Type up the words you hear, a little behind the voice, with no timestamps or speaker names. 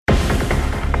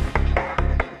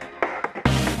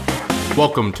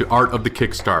Welcome to Art of the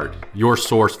Kickstart, your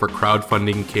source for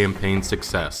crowdfunding campaign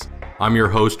success. I'm your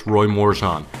host, Roy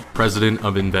Morjan, president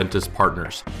of Inventus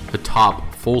Partners, the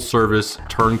top full-service,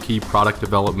 turnkey product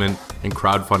development and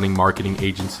crowdfunding marketing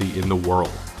agency in the world.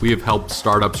 We have helped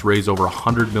startups raise over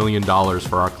 $100 million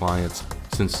for our clients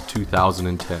since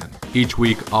 2010. Each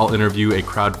week, I'll interview a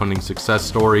crowdfunding success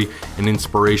story, an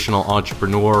inspirational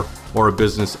entrepreneur, or a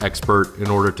business expert in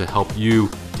order to help you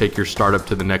take your startup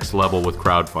to the next level with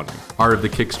crowdfunding. Art of the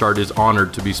Kickstart is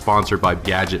honored to be sponsored by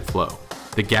Gadget Flow.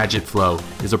 The Gadget Flow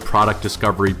is a product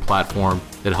discovery platform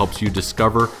that helps you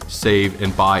discover, save,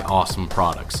 and buy awesome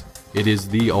products. It is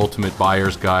the ultimate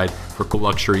buyer's guide for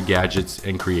luxury gadgets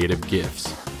and creative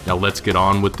gifts. Now let's get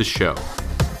on with the show.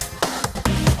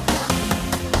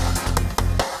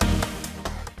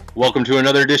 Welcome to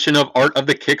another edition of Art of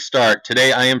the Kickstart.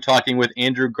 Today I am talking with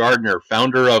Andrew Gardner,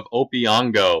 founder of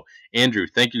Opeongo. Andrew,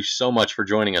 thank you so much for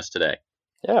joining us today.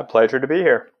 Yeah, pleasure to be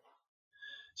here.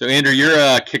 So Andrew, you're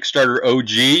a Kickstarter OG.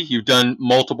 You've done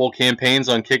multiple campaigns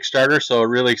on Kickstarter, so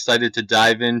really excited to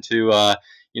dive into,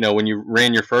 when you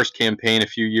ran your first campaign a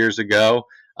few years ago.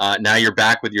 Now you're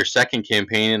back with your second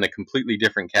campaign in a completely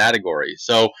different category.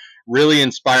 So really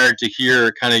inspired to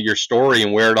hear kind of your story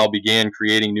and where it all began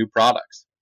creating new products.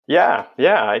 Yeah,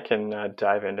 I can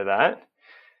dive into that.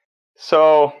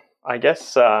 So I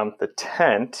guess the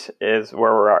tent is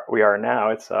where we are now.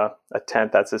 It's a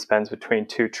tent that suspends between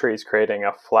two trees, creating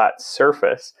a flat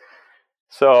surface.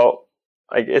 So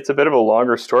it's a bit of a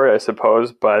longer story, I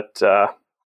suppose, but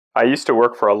I used to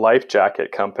work for a life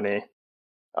jacket company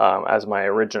as my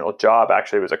original job.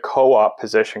 Actually, it was a co-op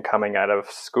position coming out of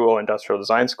school, industrial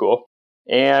design school.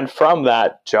 And from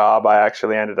that job, I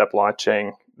actually ended up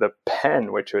launching the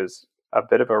pen, which was a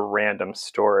bit of a random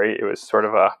story. It was sort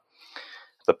of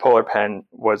the Polar Pen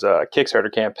was a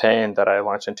Kickstarter campaign that I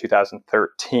launched in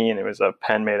 2013. It was a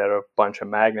pen made out of a bunch of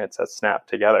magnets that snapped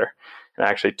together, and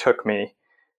actually took me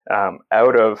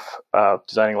out of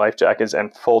designing life jackets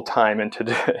and full time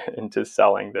into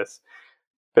selling this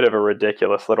bit of a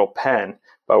ridiculous little pen.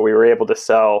 But we were able to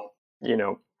sell,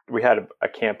 we had a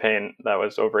campaign that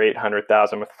was over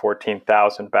 800,000 with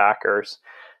 14,000 backers.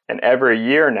 And every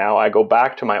year now I go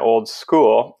back to my old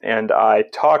school and I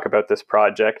talk about this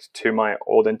project to my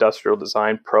old industrial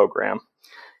design program.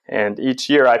 And each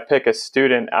year I pick a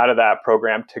student out of that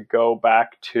program to go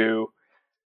back to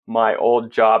my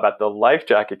old job at the life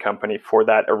jacket company for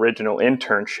that original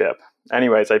internship.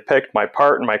 Anyways, I picked my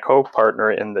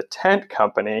co-partner in the tent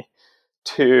company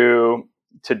to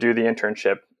do the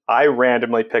internship. I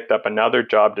randomly picked up another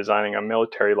job designing a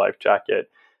military life jacket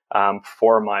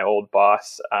for my old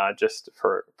boss, just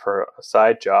for a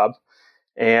side job.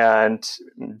 And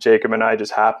Jacob and I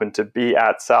just happened to be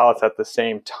at Salus at the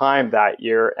same time that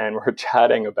year, and we're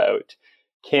chatting about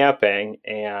camping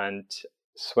and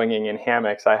swinging in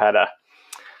hammocks. I had a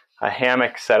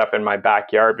hammock set up in my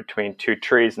backyard between two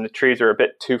trees, and the trees are a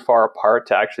bit too far apart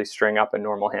to actually string up a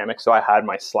normal hammock. So I had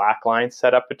my slack line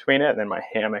set up between it and then my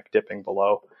hammock dipping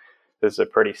below. This is a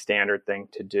pretty standard thing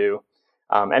to do.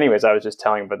 Anyways, I was just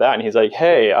telling him about that, and he's like,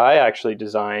 hey, I actually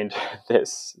designed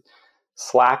this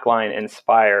slackline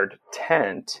inspired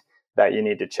tent that you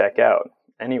need to check out.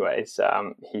 Anyways,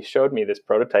 he showed me this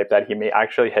prototype that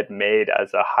he had made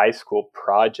as a high school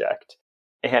project,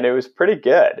 and it was pretty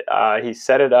good. He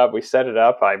set it up, we set it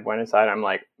up, I went inside, I'm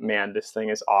like, man, this thing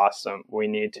is awesome, we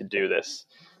need to do this.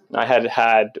 And I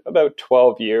had about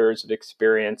 12 years of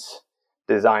experience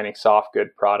designing soft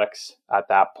good products at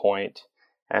that point.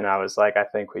 And I was like, I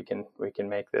think we can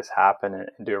make this happen and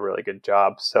do a really good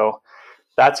job. So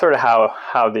that's sort of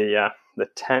how the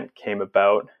tent came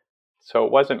about. So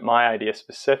it wasn't my idea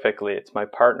specifically; it's my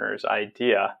partner's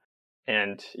idea.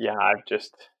 And yeah, I've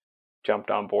just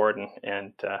jumped on board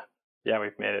and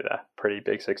we've made it a pretty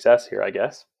big success here, I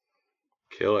guess.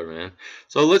 Killer, man.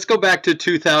 So let's go back to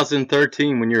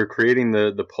 2013 when you were creating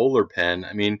the Polar Pen.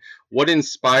 I mean, what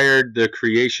inspired the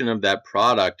creation of that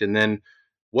product, and then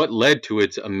what led to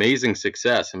its amazing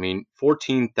success? I mean,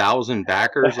 14,000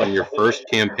 backers on your first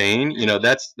campaign,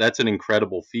 that's an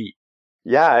incredible feat.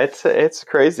 Yeah, it's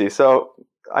crazy. So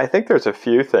I think there's a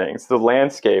few things. The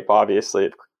landscape, obviously,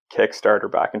 of Kickstarter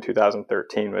back in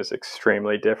 2013 was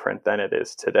extremely different than it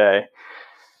is today.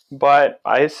 But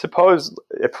I suppose,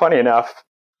 funny enough,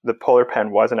 the Polar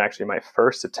Pen wasn't actually my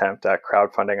first attempt at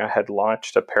crowdfunding. I had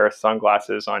launched a pair of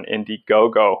sunglasses on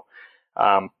Indiegogo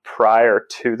prior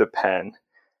to the pen.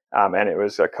 And it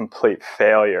was a complete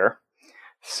failure.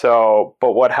 So,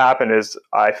 but what happened is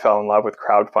I fell in love with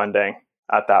crowdfunding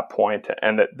at that point.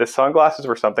 And the sunglasses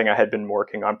were something I had been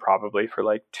working on probably for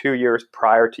like 2 years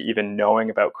prior to even knowing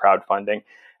about crowdfunding.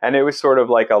 And it was sort of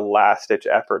like a last ditch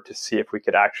effort to see if we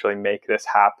could actually make this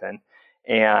happen.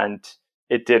 And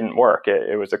it didn't work.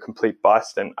 It was a complete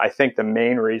bust. And I think the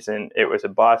main reason it was a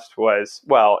bust was,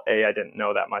 well, A, I didn't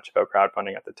know that much about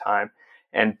crowdfunding at the time.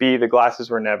 And B, the glasses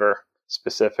were never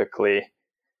specifically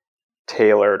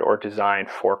tailored or designed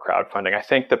for crowdfunding. I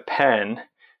think the pen,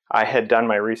 I had done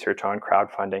my research on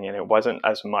crowdfunding, and it wasn't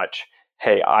as much,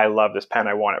 hey, I love this pen,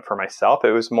 I want it for myself.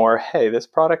 It was more, hey, this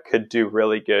product could do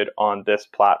really good on this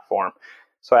platform.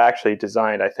 So I actually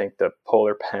designed, I think, the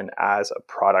Polar Pen as a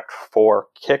product for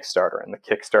Kickstarter and the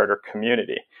Kickstarter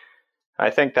community. I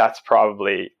think that's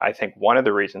probably, one of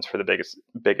the reasons for the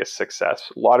biggest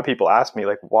success. A lot of people ask me,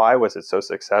 like, why was it so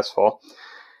successful?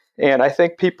 And I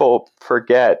think people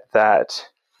forget that,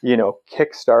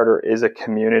 Kickstarter is a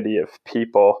community of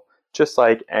people, just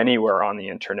like anywhere on the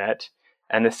internet.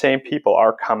 And the same people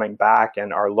are coming back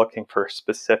and are looking for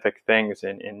specific things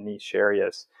in niche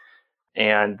areas.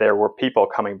 And there were people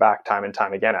coming back time and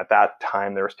time again. At that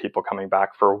time, there was people coming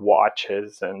back for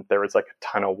watches, and there was like a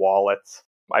ton of wallets.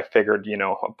 I figured,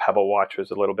 a Pebble watch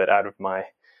was a little bit out of my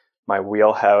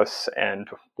wheelhouse, and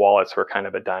wallets were kind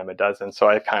of a dime a dozen. So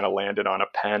I kind of landed on a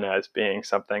pen as being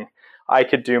something I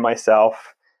could do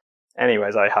myself.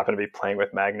 Anyways, I happened to be playing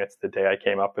with magnets the day I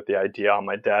came up with the idea on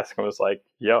my desk and was like,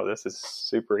 yo, this is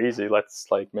super easy. Let's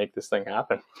make this thing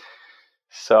happen.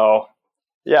 So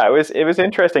yeah, it was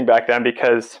interesting back then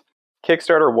because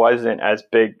Kickstarter wasn't as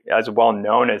big, as well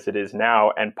known as it is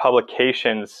now, and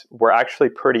publications were actually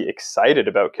pretty excited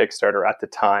about Kickstarter at the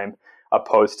time,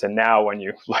 opposed to now when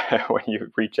you when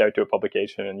you reach out to a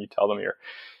publication and you tell them you're,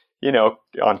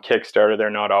 on Kickstarter, they're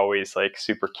not always like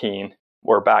super keen.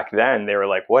 Where back then they were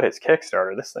like, what is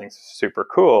Kickstarter? This thing's super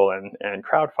cool, and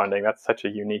crowdfunding, that's such a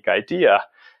unique idea.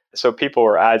 So people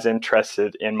were as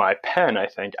interested in my pen, I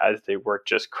think, as they were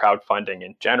just crowdfunding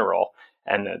in general.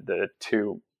 And the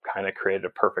two kind of created a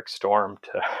perfect storm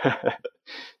to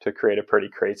to create a pretty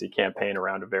crazy campaign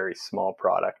around a very small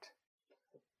product.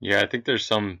 Yeah, I think there's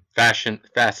some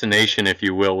fascination, if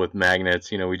you will, with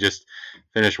magnets. We just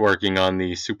finished working on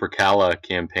the Supercala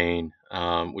campaign,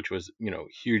 which was,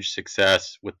 huge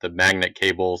success with the magnet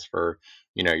cables for,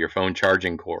 your phone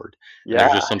charging cord. And there's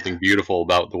Yeah, just something beautiful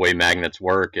about the way magnets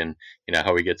work and,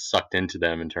 how we get sucked into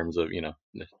them in terms of,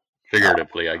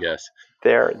 figuratively, I guess.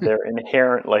 they're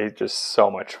inherently just so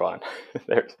much fun.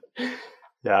 There's,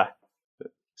 yeah.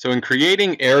 So in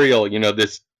creating Ariel,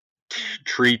 this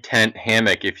tree tent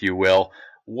hammock, if you will,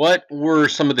 what were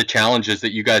some of the challenges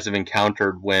that you guys have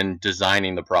encountered when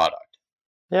designing the product?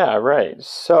 Yeah, right.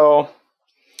 So,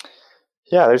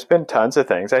 yeah, there's been tons of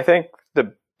things. I think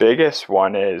the biggest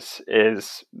one is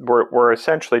we're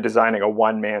essentially designing a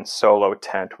one-man solo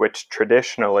tent, which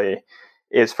traditionally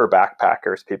is for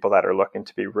backpackers, people that are looking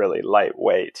to be really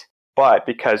lightweight. But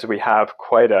because we have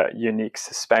quite a unique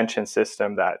suspension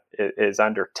system that is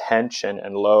under tension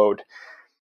and load,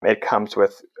 it comes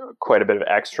with quite a bit of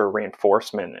extra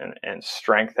reinforcement and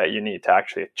strength that you need to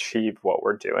actually achieve what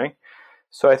we're doing.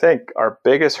 So I think our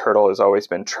biggest hurdle has always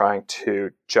been trying to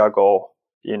juggle,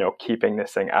 keeping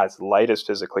this thing as light as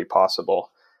physically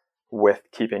possible with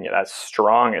keeping it as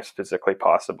strong as physically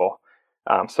possible.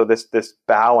 So this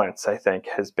balance, I think,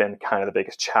 has been kind of the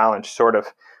biggest challenge. Sort of,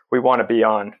 we want to be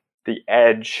on the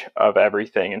edge of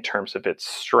everything in terms of its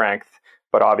strength,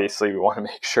 but obviously we want to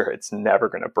make sure it's never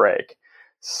going to break.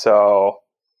 So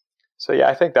yeah,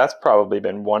 I think that's probably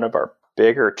been one of our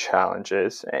bigger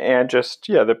challenges, and just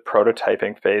the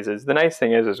prototyping phases. The nice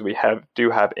thing is we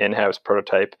do have in-house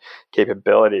prototype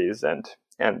capabilities, and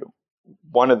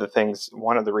one of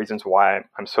the reasons why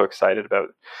I'm so excited about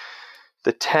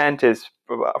the tent is,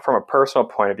 from a personal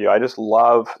point of view, I just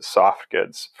love soft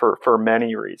goods for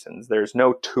many reasons. There's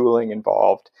no tooling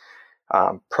involved.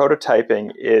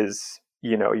 Prototyping is,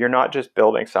 you're not just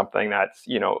building something that's,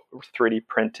 3D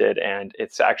printed and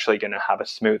it's actually going to have a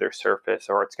smoother surface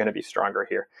or it's going to be stronger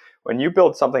here. When you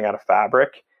build something out of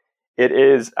fabric, it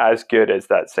is as good as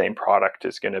that same product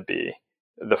is going to be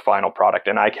the final product.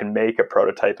 And I can make a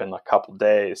prototype in a couple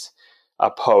days,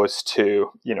 opposed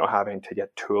to, having to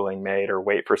get tooling made or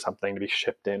wait for something to be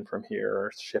shipped in from here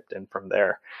or shipped in from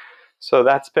there. So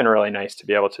that's been really nice to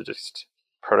be able to just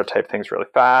prototype things really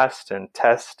fast and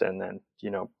test, and then,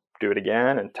 do it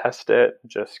again and test it,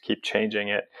 just keep changing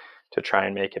it to try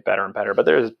and make it better and better. But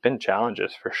there's been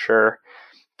challenges for sure,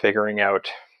 figuring out,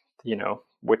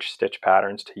 which stitch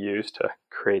patterns to use to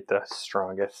create the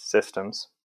strongest systems.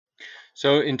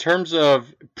 So in terms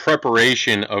of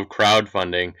preparation of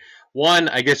crowdfunding, one,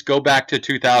 I guess go back to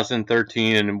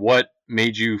 2013 and what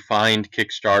made you find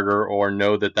Kickstarter or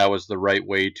know that that was the right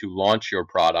way to launch your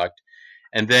product?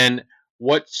 And then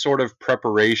what sort of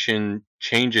preparation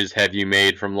changes have you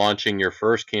made from launching your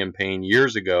first campaign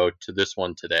years ago to this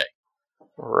one today?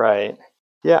 Right.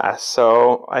 Yeah.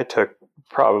 So I took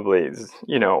probably,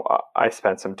 I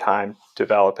spent some time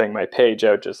developing my page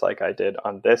out just like I did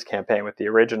on this campaign with the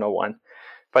original one.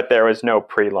 But there was no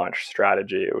pre-launch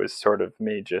strategy. It was sort of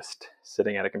me just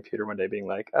sitting at a computer one day being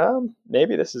like,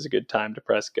 maybe this is a good time to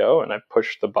press go. And I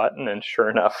pushed the button and sure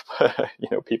enough,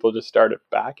 people just started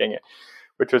backing it,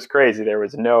 which was crazy.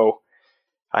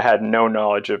 I had no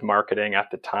knowledge of marketing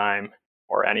at the time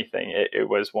or anything. It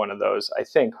was one of those, I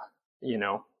think,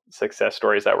 success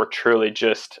stories that were truly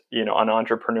just, an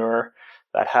entrepreneur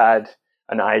that had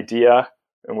an idea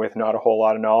and with not a whole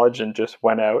lot of knowledge and just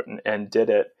went out and did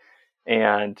it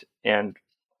and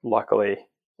luckily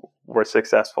were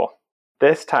successful.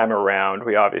 This time around,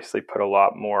 we obviously put a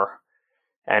lot more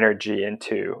energy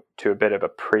into a bit of a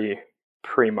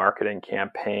pre-marketing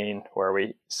campaign where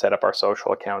we set up our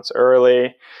social accounts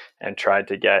early and tried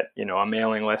to get a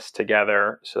mailing list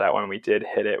together so that when we did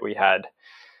hit it, we had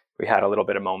a little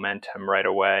bit of momentum right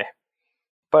away.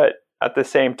 But at the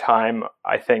same time,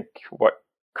 I think what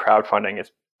crowdfunding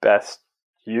is best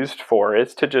used for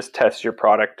is to just test your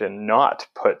product and not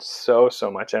put so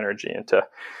much energy into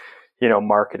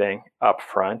marketing up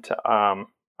front. I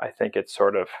think it's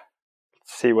sort of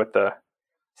see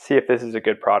if this is a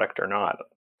good product or not,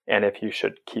 and if you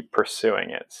should keep pursuing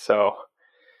it. So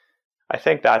I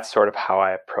think that's sort of how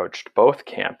I approached both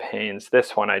campaigns.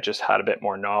 This one I just had a bit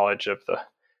more knowledge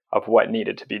of what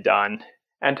needed to be done,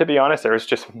 and to be honest, there was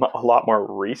just a lot more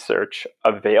research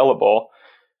available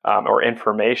or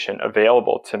information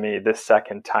available to me this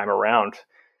second time around.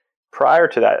 Prior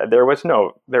to that, there was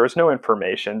no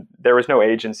information. There was no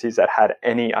agencies that had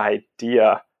any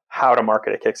idea how to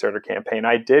market a Kickstarter campaign.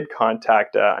 I did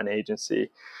contact an agency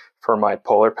for my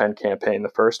Polar Pen campaign, the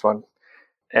first one,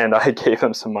 and I gave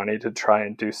them some money to try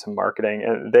and do some marketing.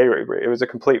 And it was a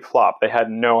complete flop. They had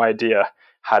no idea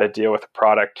how to deal with a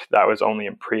product that was only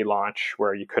in pre-launch,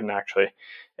 where you couldn't actually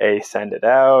send it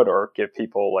out or give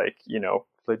people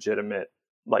legitimate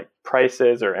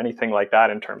prices or anything like that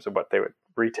in terms of what they would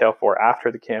retail for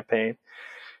after the campaign.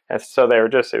 And so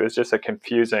it was just a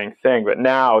confusing thing. But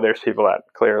now there's people that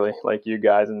clearly, like you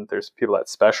guys, and there's people that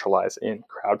specialize in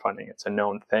crowdfunding. It's a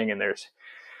known thing, and there's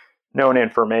known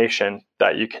information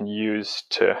that you can use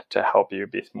to help you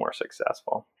be more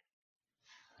successful.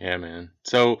 Yeah, man.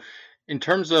 So in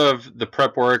terms of the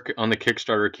prep work on the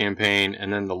Kickstarter campaign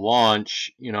and then the launch,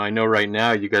 I know right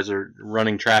now you guys are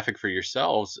running traffic for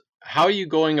yourselves. How are you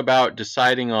going about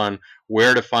deciding on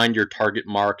where to find your target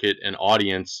market and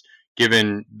audience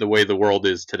given the way the world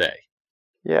is today?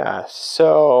 Yeah,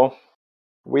 so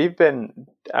we've been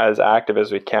as active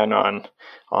as we can on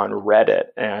Reddit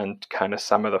and kind of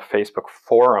some of the Facebook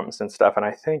forums and stuff, and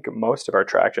I think most of our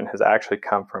traction has actually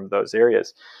come from those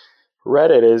areas.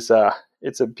 Reddit is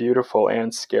it's a beautiful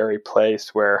and scary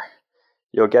place where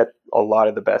you'll get a lot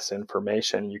of the best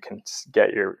information. You can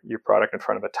get your product in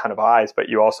front of a ton of eyes, but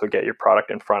you also get your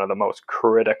product in front of the most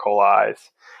critical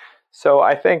eyes. So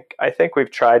I think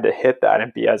we've tried to hit that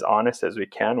and be as honest as we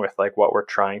can with what we're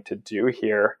trying to do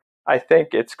here. I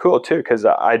think it's cool too, because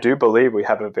I do believe we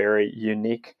have a very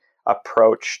unique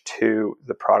approach to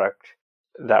the product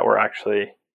that we're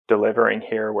actually delivering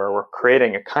here, where we're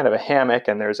creating a kind of a hammock,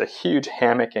 and there's a huge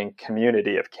hammocking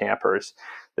community of campers.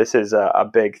 This is a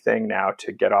big thing now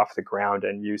to get off the ground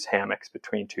and use hammocks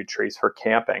between two trees for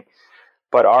camping.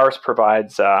 But ours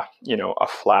provides a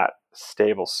flat,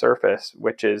 stable surface,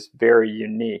 which is very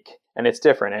unique, and it's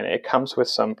different, and it comes with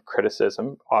some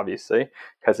criticism, obviously,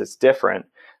 because it's different.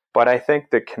 But I think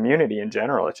the community in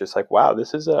general, it's just wow,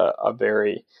 this is a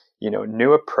very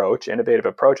new approach, innovative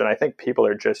approach, and I think people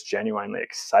are just genuinely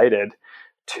excited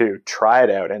to try it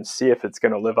out and see if it's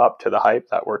going to live up to the hype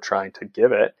that we're trying to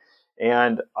give it.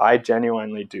 And I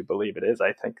genuinely do believe it is.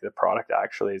 I think the product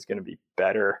actually is going to be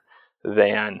better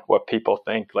than what people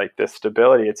think. Like the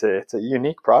stability, it's a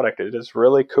unique product. It is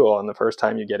really cool, and the first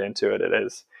time you get into it,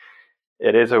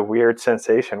 it is a weird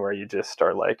sensation where you just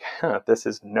start this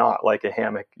is not like a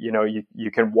hammock.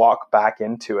 You can walk back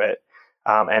into it,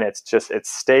 and it's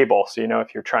stable. So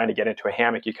if you're trying to get into a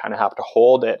hammock, you kind of have to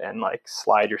hold it and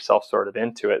slide yourself sort of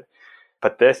into it.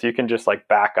 But this, you can just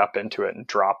back up into it and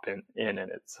drop in,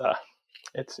 and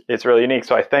it's really unique.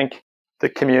 So I think the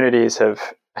communities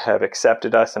have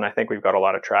accepted us, and I think we've got a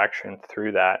lot of traction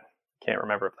through that. Can't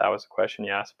remember if that was a question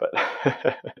you asked, but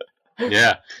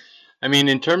Yeah. I mean,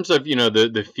 in terms of,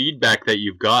 the feedback that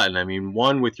you've gotten, I mean,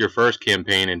 one with your first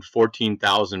campaign and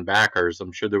 14,000 backers,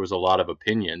 I'm sure there was a lot of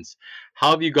opinions.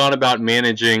 How have you gone about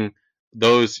managing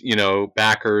those,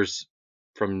 backers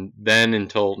from then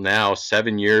until now,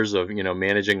 7 years of,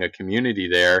 managing a community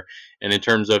there? And in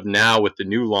terms of now with the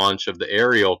new launch of the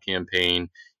aerial campaign,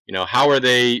 how are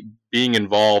they being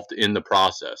involved in the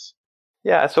process?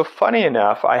 Yeah, so funny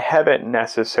enough, I haven't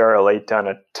necessarily done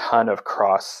a ton of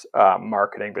cross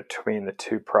marketing between the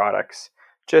two products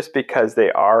just because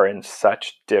they are in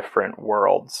such different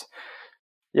worlds.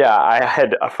 Yeah, I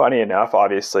had funny enough,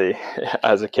 obviously,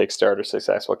 as a Kickstarter,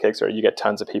 successful Kickstarter, you get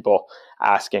tons of people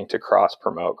asking to cross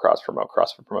promote, cross promote,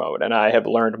 cross promote. And I have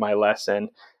learned my lesson.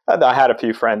 I had a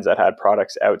few friends that had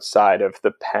products outside of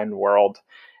the pen world,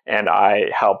 and I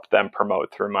helped them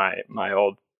promote through my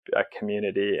old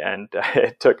community. And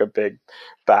it took a big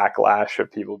backlash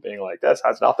of people being like, this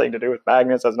has nothing to do with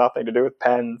magnets, has nothing to do with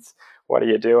pens. What are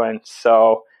you doing?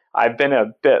 So I've been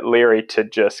a bit leery to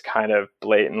just kind of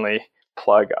blatantly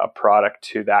plug a product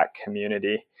to that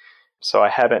community. So I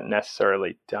haven't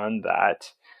necessarily done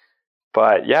that.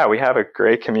 But yeah, we have a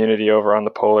great community over on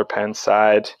the Polar Pen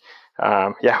side.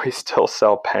 Yeah, we still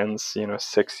sell pens,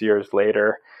 6 years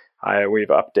later. We've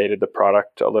updated the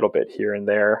product a little bit here and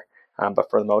there.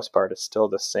 But for the most part, it's still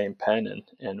the same pen,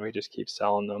 and we just keep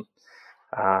selling them.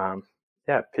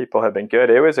 Yeah, people have been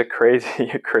good. It was a crazy,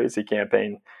 crazy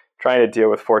campaign trying to deal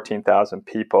with 14,000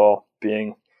 people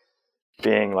being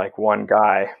like one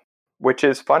guy, which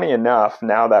is funny enough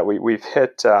now that we've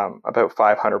hit about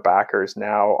 500 backers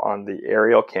now on the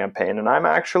aerial campaign. And I'm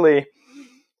actually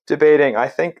debating, I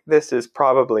think this is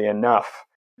probably enough.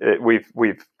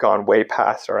 We've gone way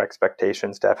past our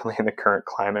expectations, definitely in the current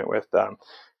climate with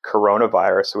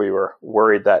coronavirus. We were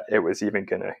worried that it was even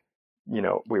going to,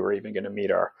 we were even going to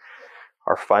meet our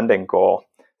funding goal.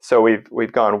 So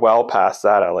we've gone well past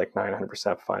that at like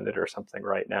 900% funded or something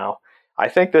right now. I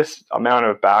think this amount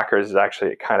of backers is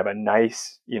actually kind of a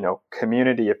nice,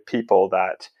 community of people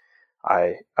that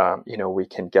we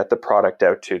can get the product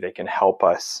out to. They can help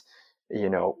us,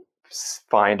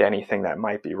 find anything that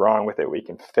might be wrong with it. We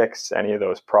can fix any of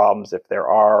those problems if there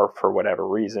are for whatever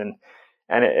reason.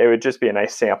 And it would just be a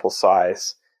nice sample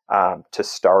size to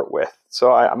start with.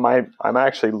 So I'm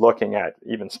actually looking at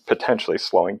even potentially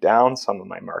slowing down some of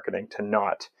my marketing to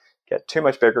not get too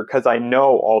much bigger, because I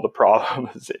know all the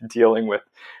problems dealing with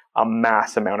a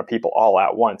mass amount of people all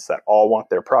at once that all want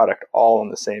their product all on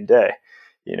the same day.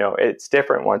 It's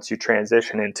different once you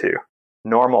transition into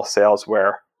normal sales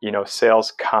where,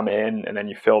 sales come in and then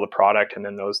you fill the product, and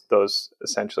then those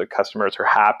essentially customers are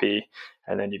happy,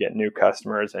 and then you get new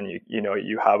customers, and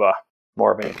you have a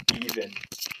more of an even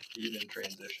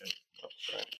transition.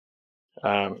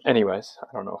 Anyways, I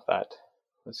don't know if that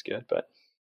was good, but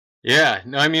Yeah,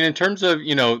 no, I mean, in terms of,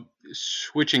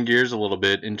 switching gears a little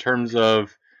bit, in terms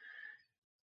of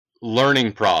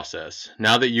learning process,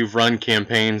 now that you've run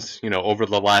campaigns, over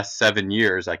the last 7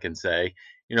 years, I can say,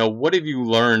 what have you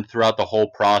learned throughout the whole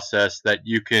process that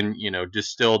you can,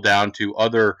 distill down to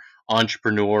other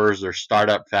entrepreneurs or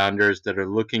startup founders that are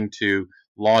looking to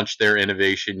launch their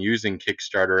innovation using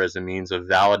Kickstarter as a means of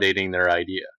validating their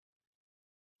idea?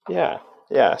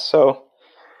 yeah. So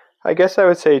I guess I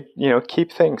would say,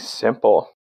 keep things simple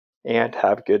and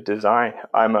have good design.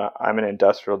 I'm an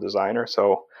industrial designer,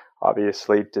 so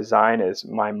obviously design is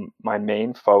my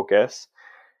main focus.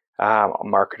 A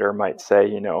marketer might say,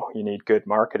 you need good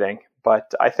marketing,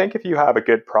 but I think if you have a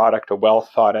good product, a well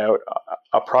thought out,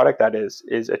 a product that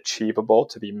is achievable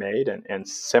to be made and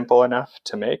simple enough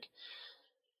to make,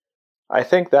 I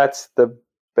think that's the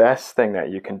best thing that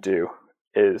you can do.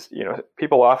 Is,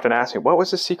 people often ask me, what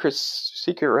was the secret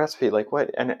recipe, like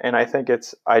what? And I think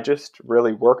I just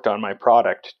really worked on my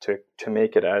product to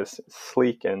make it as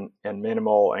sleek and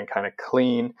minimal and kind of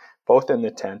clean, both in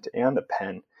the tent and the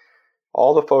pen.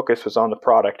 All the focus was on the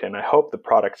product, and I hope the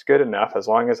product's good enough. As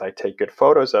long as I take good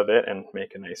photos of it and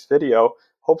make a nice video,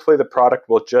 hopefully the product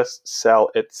will just sell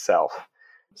itself.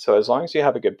 So as long as you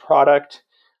have a good product,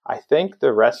 I think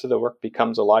the rest of the work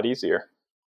becomes a lot easier.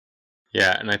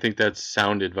 Yeah, and I think that's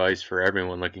sound advice for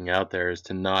everyone looking out there is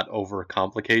to not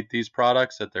overcomplicate these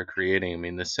products that they're creating. I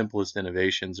mean, the simplest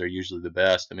innovations are usually the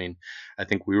best. I mean, I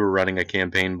think we were running a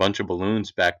campaign, bunch of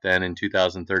balloons back then in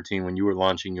 2013 when you were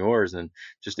launching yours, and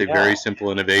just a Yeah, very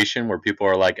simple innovation where people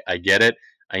are like, I get it,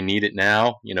 I need it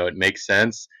now, it makes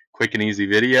sense, quick and easy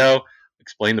video,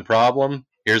 explain the problem,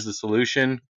 here's the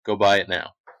solution, go buy it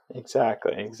now.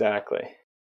 exactly.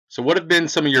 So, what have been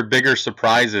some of your bigger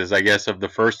surprises, I guess, of the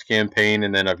first campaign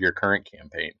and then of your current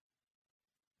campaign?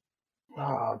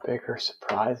 Oh, bigger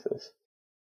surprises.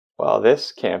 Well,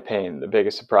 this campaign, the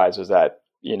biggest surprise was that,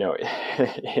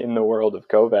 in the world of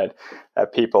COVID,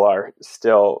 that people are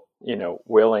still,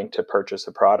 willing to purchase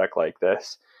a product like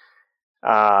this.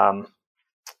 Um,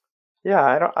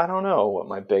 yeah, I don't know what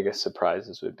my biggest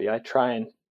surprises would be. I try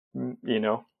and, you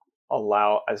know,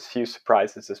 allow as few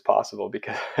surprises as possible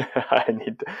because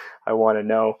I want to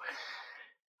know,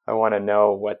 I want to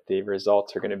know what the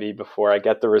results are going to be before I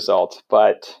get the results.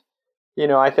 But,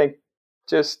 I think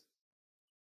just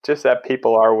just that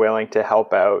people are willing to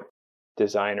help out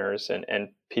designers and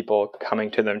people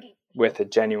coming to them with a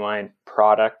genuine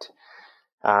product,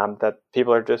 that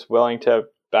people are just willing to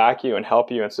back you and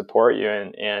help you and support you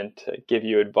and to give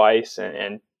you advice,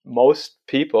 and most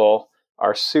people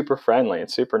are super friendly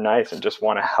and super nice and just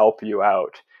want to help you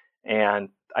out. And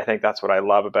I think that's what I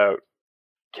love about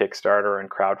Kickstarter and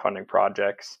crowdfunding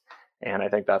projects. And I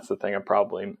think that's the thing I'm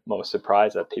probably most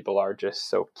surprised that people are just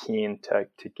so keen to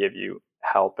give you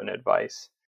help and advice.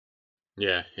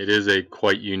 Yeah, it is a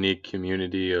quite unique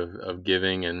community of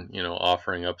giving and,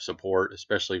 offering up support,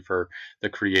 especially for the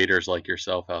creators like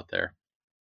yourself out there.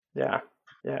 Yeah,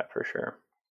 yeah, for sure.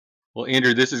 Well,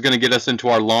 Andrew, this is going to get us into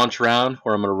our launch round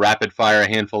where I'm going to rapid fire a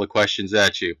handful of questions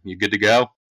at you. You good to go?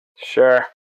 Sure.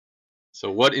 So,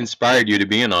 what inspired you to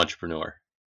be an entrepreneur?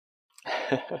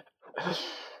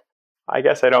 I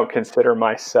guess I don't consider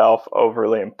myself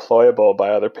overly employable by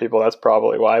other people. That's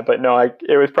probably why. But no,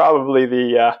 it was probably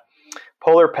the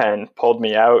Polar Pen pulled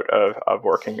me out of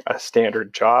working a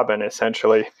standard job. And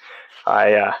essentially,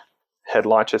 I had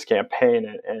launched this campaign,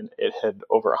 and it had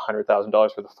over $100,000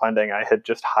 worth of funding. I had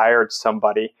just hired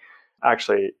somebody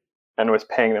actually and was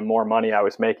paying them more money I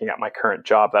was making at my current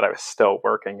job that I was still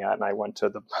working at. And I went to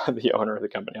the owner of the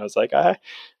company. I was like, I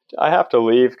have to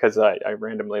leave because I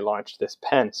randomly launched this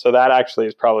pen. So that actually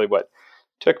is probably what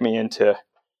took me into,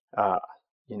 uh,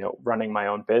 running my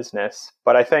own business.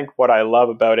 But I think what I love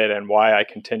about it and why I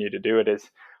continue to do it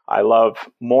is I love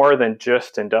more than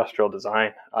just industrial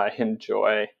design. I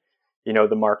enjoy,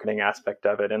 the marketing aspect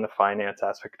of it and the finance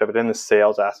aspect of it and the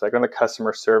sales aspect and the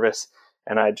customer service.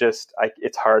 And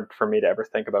it's hard for me to ever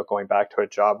think about going back to a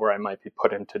job where I might be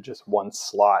put into just one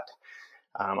slot.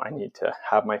 I need to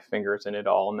have my fingers in it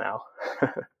all now.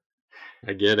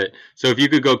 I get it. So, if you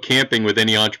could go camping with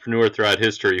any entrepreneur throughout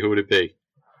history, who would it be?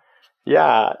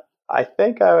 Yeah, I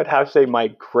think I would have to say my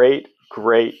great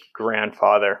great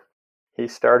grandfather. He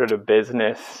started a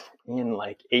business in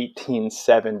like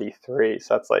 1873.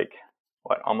 So that's like,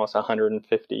 what, almost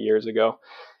 150 years ago.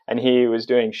 And he was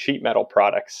doing sheet metal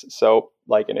products. So,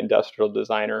 like an industrial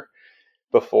designer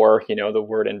before, the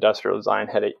word industrial design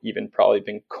had even probably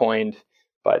been coined.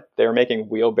 But they were making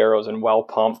wheelbarrows and well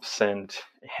pumps and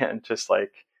just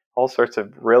like all sorts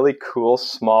of really cool,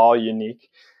 small, unique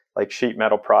like sheet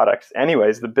metal products.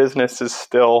 Anyways, the business is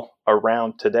still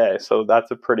around today. So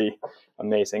that's a pretty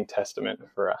amazing testament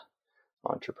for an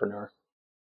entrepreneur.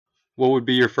 What would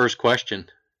be your first question?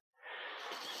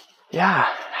 Yeah,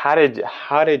 how did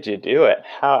you do it?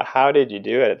 How did you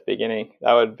do it at the beginning?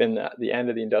 That would have been the end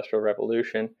of the Industrial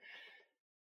Revolution.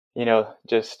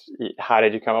 Just how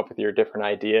did you come up with your different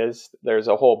ideas? There's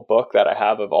a whole book that I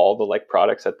have of all the like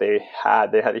products that they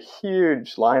had. They had a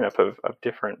huge lineup of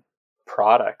different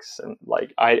products. And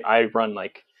like I run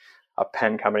like a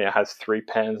pen company that has 3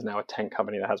 pens, now a 10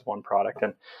 company that has one product.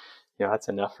 And that's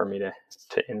enough for me to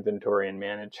inventory and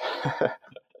manage.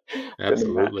 couldn't imagine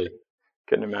Absolutely.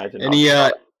 couldn't imagine not Any being uh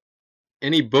all.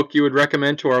 any book you would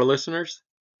recommend to our listeners?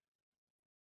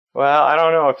 Well, I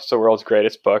don't know if it's the world's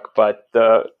greatest book, but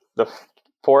the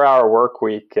 4 Hour Work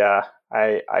Week.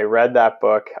 I read that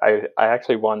book. I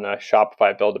actually won the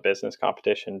Shopify Build a Business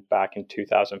competition back in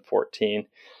 2014,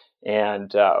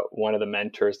 and one of the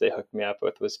mentors they hooked me up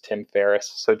with was Tim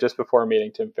Ferriss. So just before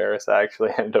meeting Tim Ferriss, I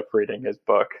actually ended up reading his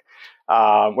book,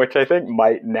 which I think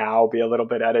might now be a little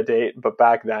bit out of date, but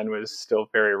back then was still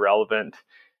very relevant,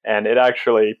 and it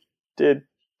actually did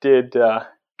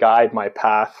guide my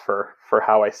path for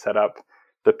how I set up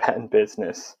the pen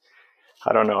business.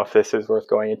 I don't know if this is worth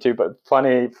going into, but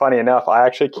funny enough, I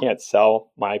actually can't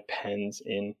sell my pens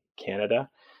in Canada,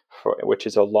 which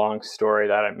is a long story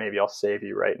that maybe I'll save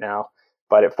you right now.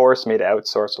 But it forced me to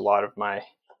outsource a lot of my,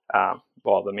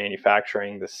 the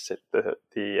manufacturing, the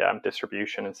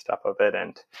distribution and stuff of it.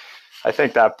 And I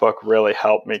think that book really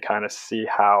helped me kind of see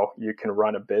how you can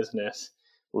run a business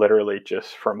literally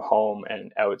just from home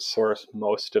and outsource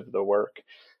most of the work,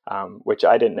 which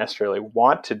I didn't necessarily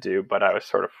want to do, but I was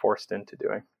sort of forced into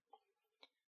doing.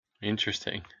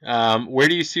 Interesting. Where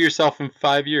do you see yourself in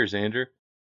 5 years, Andrew?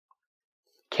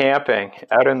 Camping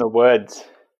out in the woods.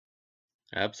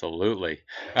 Absolutely.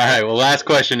 All right. Well, last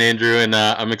question, Andrew, and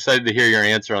I'm excited to hear your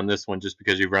answer on this one just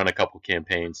because you've run a couple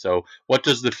campaigns. So, what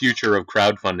does the future of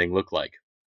crowdfunding look like?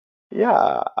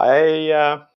 Yeah,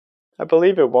 I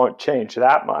believe it won't change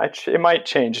that much. It might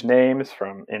change names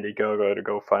from Indiegogo to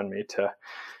GoFundMe to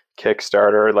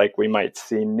Kickstarter. Like we might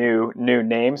see new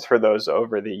names for those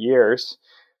over the years.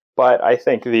 But I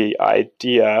think the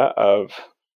idea of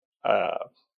uh,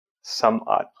 some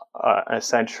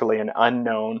essentially an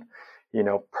unknown,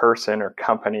 person or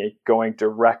company going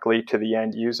directly to the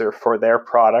end user for their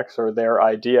products or their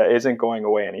idea isn't going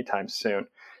away anytime soon.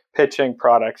 Pitching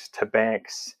products to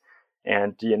banks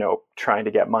and trying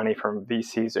to get money from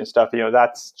VCs and stuff,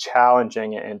 that's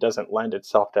challenging and doesn't lend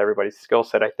itself to everybody's skill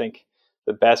set. I think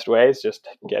the best way is just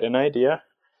get an idea,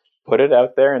 put it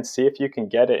out there, and see if you can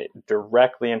get it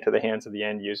directly into the hands of the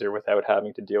end user without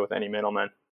having to deal with any middlemen.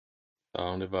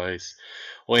 Sound advice.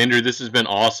 Well, Andrew, this has been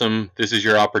awesome. This is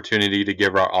your opportunity to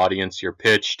give our audience your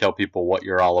pitch, tell people what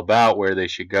you're all about, where they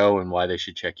should go, and why they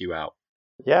should check you out.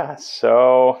 Yeah,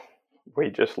 so we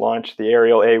just launched the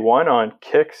Aerial A1 on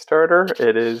Kickstarter.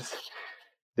 It is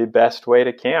the best way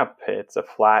to camp. It's a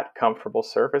flat, comfortable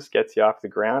surface, gets you off the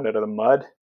ground, out of the mud,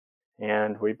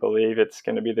 and we believe it's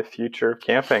going to be the future of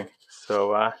camping.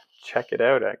 So check it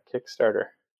out at Kickstarter.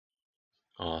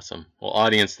 Awesome. Well,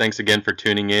 audience, thanks again for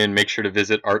tuning in. Make sure to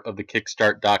visit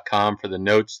artofthekickstart.com for the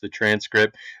notes, the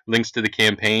transcript, links to the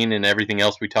campaign, and everything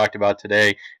else we talked about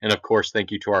today. And of course,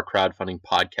 thank you to our crowdfunding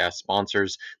podcast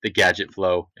sponsors, The Gadget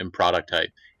Flow and Product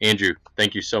Type. Andrew,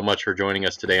 thank you so much for joining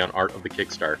us today on Art of the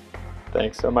Kickstart.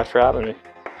 Thanks so much for having me.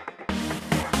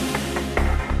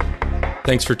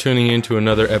 Thanks for tuning in to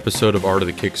another episode of Art of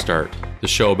the Kickstart, the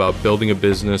show about building a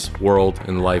business, world,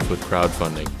 and life with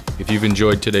crowdfunding. If you've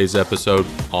enjoyed today's episode,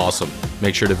 awesome.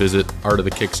 Make sure to visit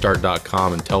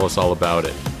artofthekickstart.com and tell us all about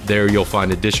it. There you'll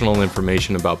find additional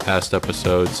information about past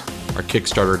episodes, our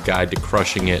Kickstarter guide to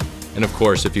crushing it, and of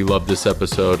course, if you love this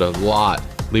episode a lot,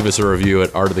 leave us a review at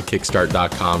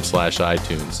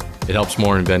artofthekickstart.com/iTunes. It helps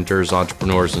more inventors,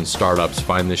 entrepreneurs, and startups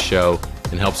find this show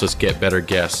and helps us get better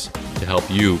guests to help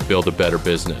you build a better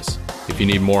business. If you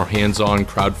need more hands-on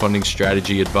crowdfunding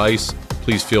strategy advice,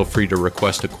 please feel free to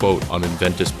request a quote on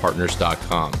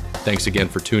inventuspartners.com. Thanks again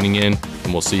for tuning in,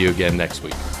 and we'll see you again next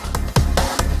week.